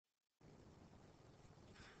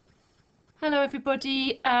Hello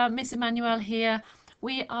everybody, Miss Emmanuel here.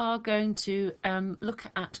 We are going to look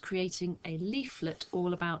at creating a leaflet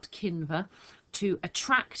all about Kinver to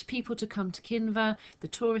attract people to come to Kinver, the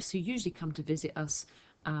tourists who usually come to visit us,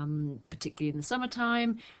 particularly in the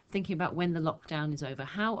summertime, thinking about when the lockdown is over.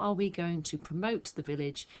 How are we going to promote the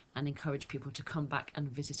village and encourage people to come back and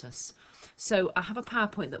visit us? So I have a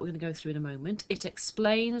PowerPoint that we're going to go through in a moment. It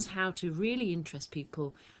explains how to really interest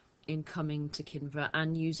people in coming to Kinver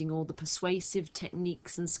and using all the persuasive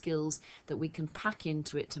techniques and skills that we can pack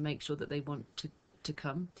into it to make sure that they want to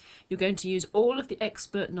come. You're going to use all of the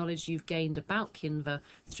expert knowledge you've gained about Kinver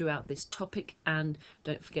throughout this topic, and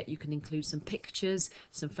don't forget you can include some pictures,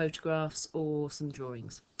 some photographs or some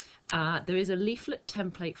drawings. There is a leaflet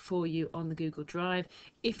template for you on the Google Drive.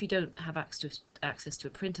 If you don't have access to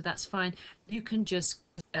a printer, that's fine. You can just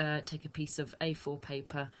take a piece of A4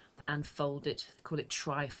 paper and fold it, call it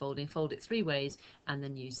tri-folding, fold it 3 ways and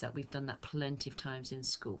then use that. We've done that plenty of times in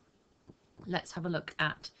school. Let's have a look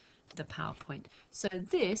at the PowerPoint. So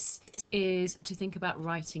this is to think about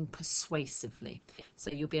writing persuasively.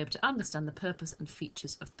 So you'll be able to understand the purpose and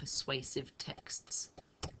features of persuasive texts.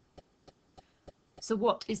 So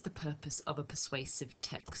what is the purpose of a persuasive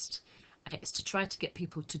text? It's to try to get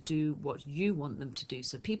people to do what you want them to do.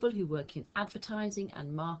 So people who work in advertising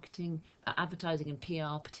and marketing, advertising and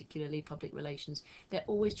PR, particularly public relations, they're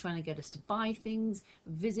always trying to get us to buy things,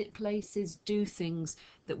 visit places, do things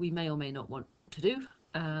that we may or may not want to do,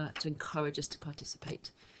 to encourage us to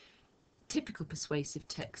participate. Typical persuasive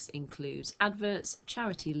text includes adverts,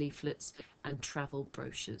 charity leaflets, and travel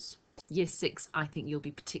brochures. Year 6, I think you'll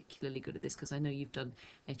be particularly good at this because I know you've done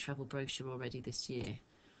a travel brochure already this year.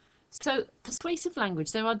 So persuasive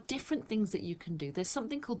language, there are different things that you can do. There's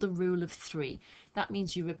something called the rule of 3. That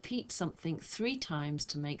means you repeat something 3 times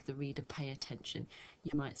to make the reader pay attention.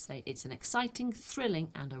 You might say it's an exciting, thrilling,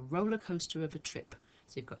 and a roller coaster of a trip.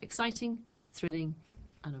 So you've got exciting, thrilling,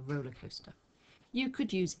 and a roller coaster. You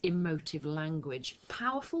could use emotive language,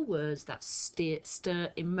 powerful words that stir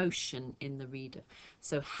emotion in the reader.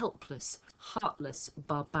 So helpless, heartless,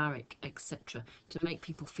 barbaric, etc. to make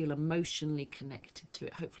people feel emotionally connected to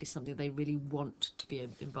it, hopefully something they really want to be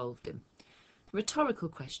involved in. Rhetorical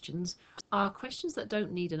questions are questions that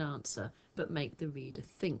don't need an answer but make the reader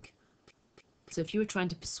think. So if you were trying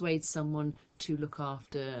to persuade someone to look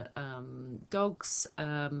after dogs,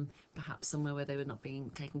 perhaps somewhere where they were not being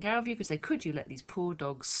taken care of, you could say, could you let these poor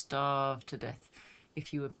dogs starve to death?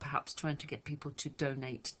 If you were perhaps trying to get people to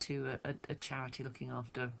donate to a charity looking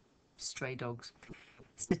after stray dogs.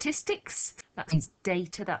 Statistics, that means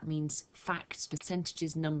data, that means facts,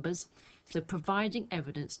 percentages, numbers. So providing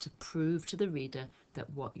evidence to prove to the reader that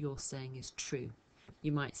what you're saying is true.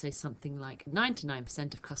 You might say something like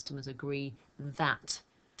 99% of customers agree that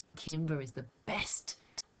Kinver is the best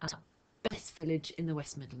village in the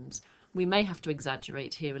West Midlands. We may have to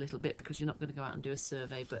exaggerate here a little bit because you're not going to go out and do a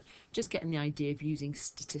survey, but just getting the idea of using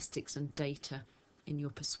statistics and data in your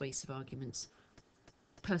persuasive arguments.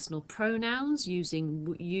 Personal pronouns,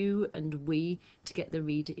 using you and we to get the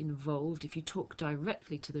reader involved. If you talk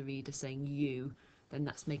directly to the reader saying you, then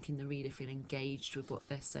that's making the reader feel engaged with what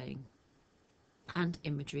they're saying. And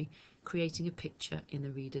imagery, creating a picture in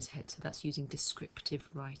the reader's head. So that's using descriptive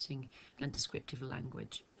writing and descriptive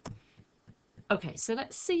language. Okay, so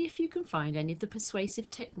let's see if you can find any of the persuasive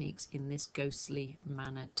techniques in this ghostly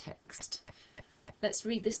manor text. Let's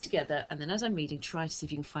read this together, and then as I'm reading, try to see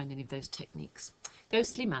if you can find any of those techniques.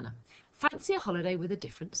 Ghostly manor. Fancy a holiday with a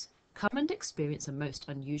difference? Come and experience a most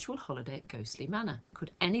unusual holiday at Ghostly Manor.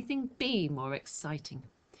 Could anything be more exciting?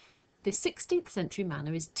 This 16th century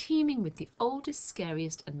manor is teeming with the oldest,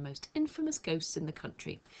 scariest and most infamous ghosts in the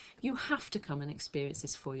country. You have to come and experience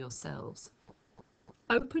this for yourselves.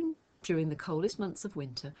 Open during the coldest months of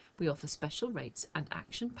winter, we offer special rates and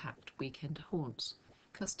action-packed weekend haunts.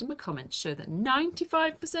 Customer comments show that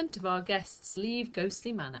 95% of our guests leave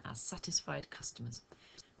Ghostly Manor as satisfied customers.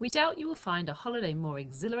 We doubt you will find a holiday more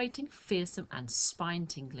exhilarating, fearsome and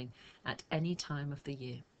spine-tingling at any time of the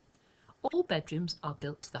year. All bedrooms are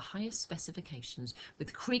built to the highest specifications,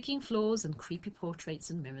 with creaking floors and creepy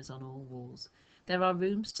portraits and mirrors on all walls. There are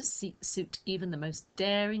rooms to suit even the most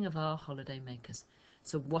daring of our holiday makers.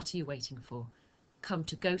 So what are you waiting for? Come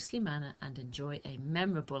to Ghostly Manor and enjoy a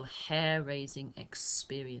memorable, hair-raising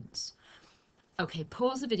experience. Okay,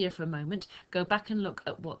 pause the video for a moment, go back and look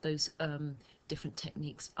at what those different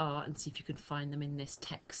techniques are and see if you can find them in this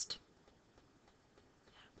text.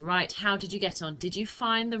 Right, how did you get on? Did you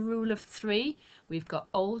find the rule of 3? We've got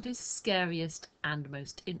oldest, scariest and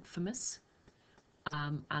most infamous.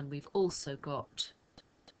 And we've also got,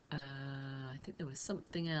 I think there was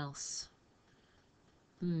something else.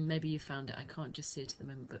 Maybe you found it. I can't just see it at the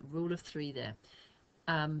moment, but rule of 3 there.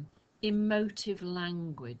 Emotive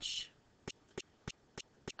language.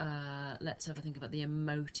 Let's have a think about the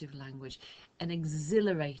emotive language. An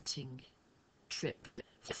exhilarating trip,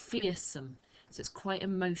 fearsome. So it's quite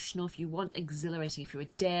emotional. If you want exhilarating, if you're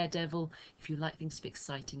a daredevil, if you like things to be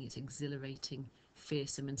exciting, it's exhilarating,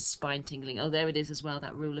 fearsome, and spine tingling. Oh, there it is as well,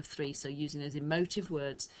 that rule of 3. So using those emotive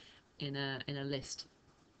words in a list.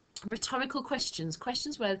 Rhetorical questions,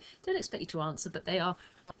 questions where they don't expect you to answer, but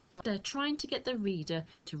they're trying to get the reader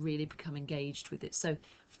to really become engaged with it. So,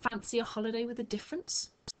 fancy a holiday with a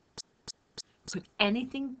difference? Could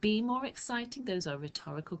anything be more exciting? Those are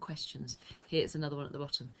rhetorical questions. Here's another one at the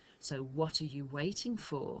bottom. So, what are you waiting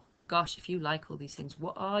for? Gosh, if you like all these things,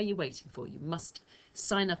 what are you waiting for? You must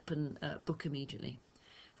sign up and book immediately.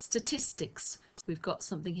 Statistics. We've got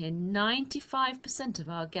something here. 95% of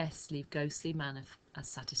our guests leave Ghostly Manor as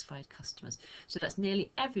satisfied customers. So that's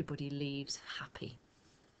nearly everybody leaves happy.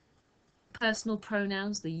 Personal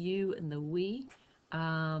pronouns, the you and the we.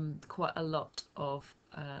 Quite a lot of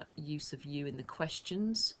use of you in the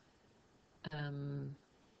questions.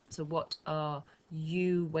 So what are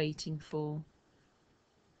you waiting for?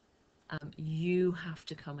 You have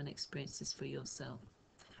to come and experience this for yourself.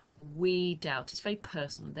 We doubt. It's very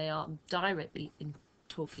personal. They are directly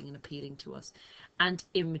talking and appealing to us. And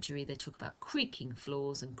imagery, they talk about creaking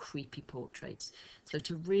floors and creepy portraits. So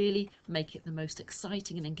to really make it the most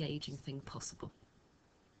exciting and engaging thing possible.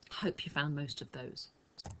 Hope you found most of those.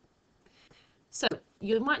 So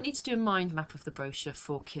you might need to do a mind map of the brochure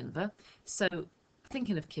for Kinver. So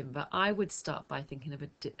thinking of Kinver, I would start by thinking of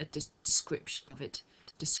a description of it.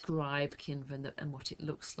 Describe Kinver and what it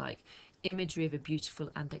looks like. Imagery of a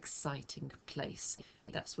beautiful and exciting place.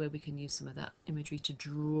 That's where we can use some of that imagery to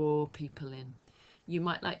draw people in. You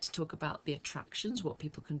might like to talk about the attractions, what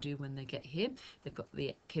people can do when they get here. They've got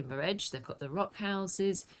the Kinver Edge, they've got the rock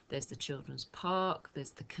houses, there's the children's park,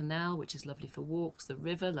 there's the canal, which is lovely for walks, the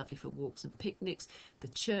river, lovely for walks and picnics, the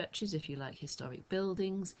churches, if you like historic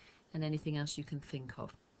buildings, and anything else you can think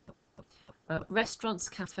of. Restaurants,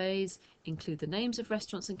 cafes, include the names of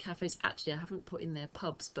restaurants and cafes. Actually, I haven't put in there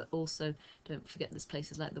pubs, but also don't forget there's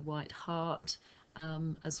places like the White Hart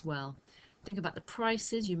as well. Think about the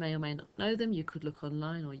prices. You may or may not know them. You could look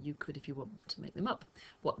online, or you could, if you want to make them up.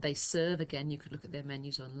 What they serve, again, you could look at their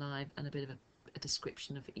menus online, and a bit of a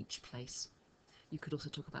description of each place. You could also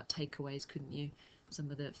talk about takeaways, couldn't you?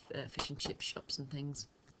 Some of the fish and chip shops and things.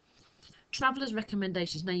 Travellers'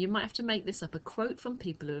 recommendations. Now, you might have to make this up, a quote from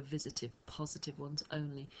people who have visited, positive ones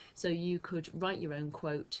only. So you could write your own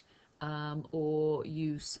quote or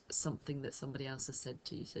use something that somebody else has said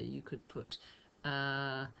to you. So you could put,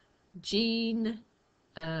 Jean,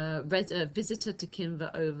 visitor to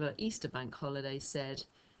Kinver over Easter bank holiday, said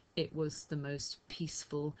it was the most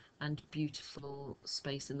peaceful and beautiful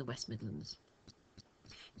space in the West Midlands.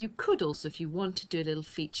 You could also, if you want to do a little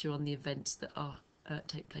feature on the events that are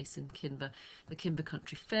take place in Kinver, the Kinver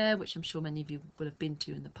Country Fair, which I'm sure many of you will have been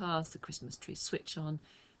to in the past, the Christmas tree switch on,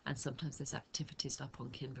 and sometimes there's activities up on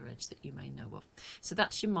Kinver Edge that you may know of. So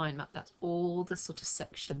that's your mind map. That's all the sort of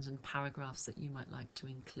sections and paragraphs that you might like to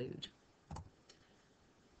include.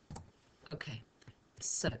 Okay,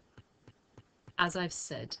 so as I've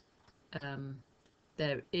said,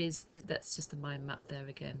 that's just the mind map there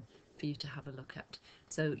again for you to have a look at.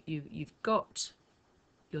 So you've got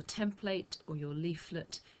your template or your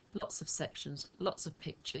leaflet, lots of sections, lots of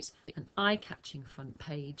pictures, an eye-catching front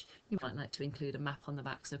page. You might like to include a map on the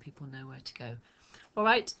back so people know where to go. All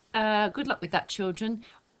right, good luck with that, children.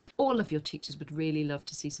 All of your teachers would really love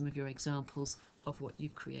to see some of your examples of what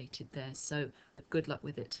you've created there, so good luck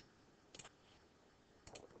with it.